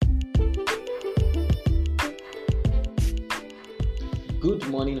Good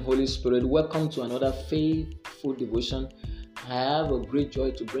morning, Holy Spirit. Welcome to another faithful devotion. I have a great joy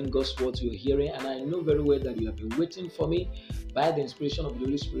to bring God's word to your hearing, and I know very well that you have been waiting for me by the inspiration of the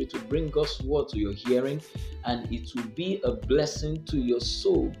Holy Spirit to bring God's word to your hearing, and it will be a blessing to your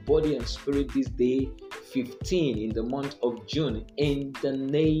soul, body, and spirit this day, 15 in the month of June, in the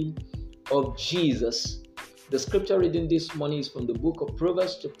name of Jesus. The scripture reading this morning is from the book of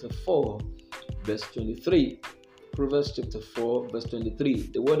Proverbs chapter 4, verse 23. Proverbs chapter 4, verse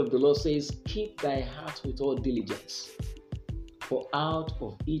 23. The word of the Lord says, "Keep thy heart with all diligence, for out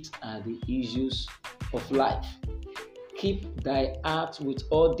of it are the issues of life." Keep thy heart with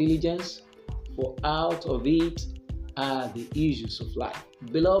all diligence, for out of it are the issues of life.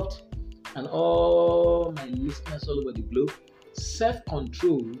 Beloved, and all my listeners all over the globe,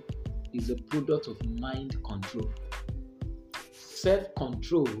 self-control is a product of mind control.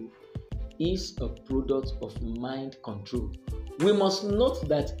 Self-control is a product of mind control. We must note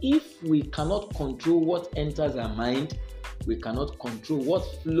that if we cannot control what enters our mind, we cannot control what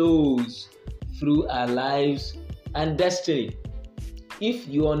flows through our lives and destiny. If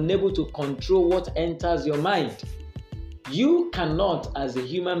you are unable to control what enters your mind, you cannot, as a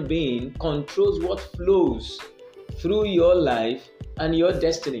human being, control what flows through your life and your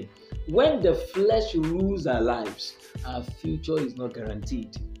destiny. When the flesh rules our lives, our future is not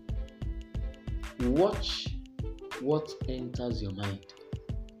guaranteed. Watch what enters your mind.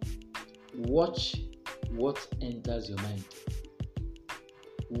 Watch what enters your mind.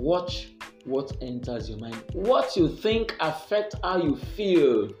 Watch what enters your mind. What you think affects how you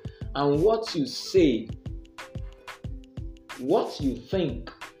feel and what you say. What you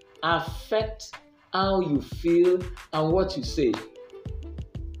think affects how you feel and what you say.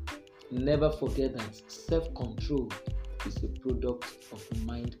 Never forget that self-control is a product of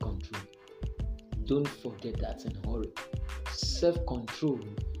mind control. Don't forget that in a hurry. Self-control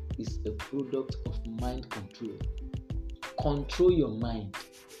is a product of mind control. Control your mind.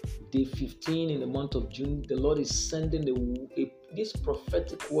 Day 15 in the month of June, the Lord is sending this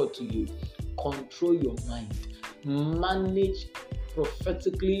prophetic word to you. Control your mind. Manage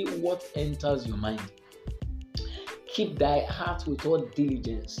prophetically what enters your mind. Keep thy heart with all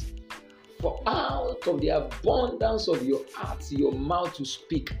diligence. For out of the abundance of your heart, your mouth to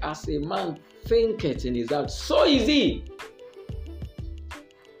speak. As a man thinketh in his heart, so is he.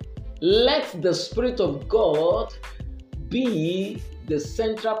 Let the Spirit of God be the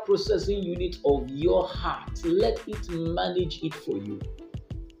central processing unit of your heart. Let it manage it for you,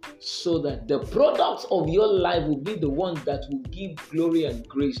 so that the product of your life will be the one that will give glory and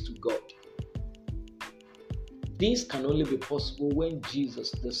grace to God. This can only be possible when Jesus,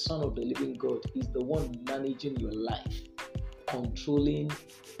 the Son of the living God, is the one managing your life, controlling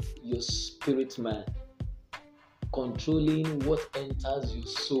your spirit man, controlling what enters your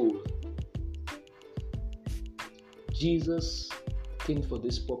soul. Jesus came for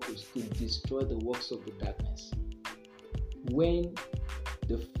this purpose, to destroy the works of the darkness. When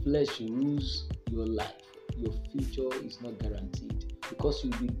the flesh rules your life, your future is not guaranteed, because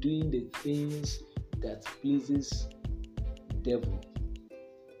you'll be doing the things that pleases the devil.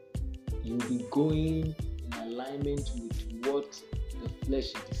 You'll be going in alignment with what the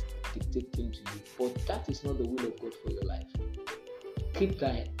flesh is dictating to you. But that is not the will of God for your life. Keep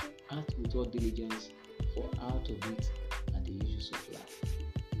thy heart with all diligence, for out of it are the issues of life.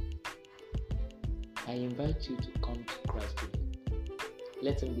 I invite you to come to Christ today.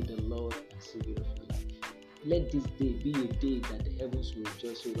 Let him be the Lord and Savior of your life. Let this day be a day that the heavens will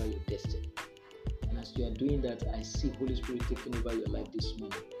rejoice over your destiny. And as you are doing that, I see Holy Spirit taking over your life this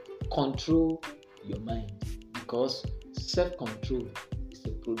morning. Control your mind, because self-control is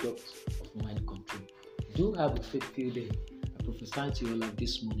a product of mind control. Do have a faithful day. I prophesy to your life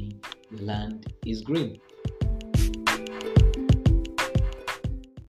this morning, the land is green.